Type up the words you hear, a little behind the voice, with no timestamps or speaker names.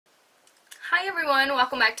Hi everyone,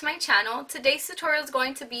 welcome back to my channel. Today's tutorial is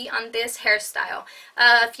going to be on this hairstyle.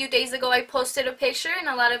 A few days ago I posted a picture and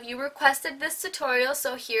a lot of you requested this tutorial,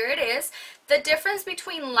 so here it is. The difference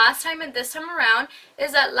between last time and this time around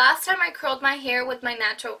is that last time I curled my hair with my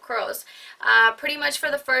natural curls. Pretty much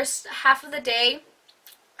for the first half of the day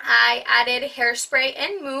I added hairspray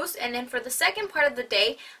and mousse, and then for the second part of the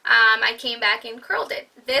day I came back and curled it.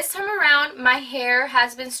 This time around my hair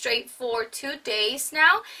has been straight for 2 days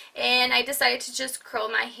now, and I decided to just curl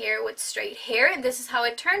my hair with straight hair, and this is how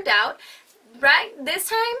it turned out. Right, this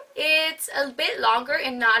time it's a bit longer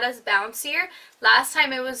and not as bouncier. Last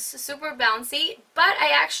time it was super bouncy, but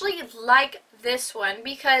I actually like this one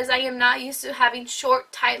because I am not used to having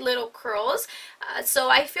short, tight little curls. So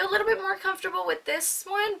I feel a little bit more comfortable with this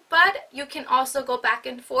one, but you can also go back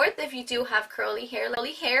and forth if you do have curly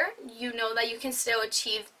hair. You know that you can still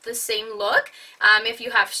achieve the same look. If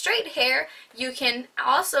you have straight hair, you can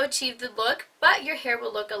also achieve the look, but your hair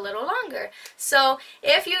will look a little longer. So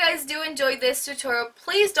if you guys do enjoy this tutorial,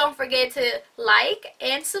 please don't forget to like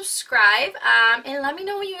and subscribe, and let me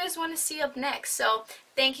know what you guys want to see up next. So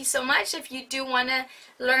thank you so much. If you do want to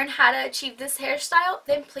learn how to achieve this hairstyle,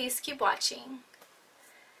 then please keep watching.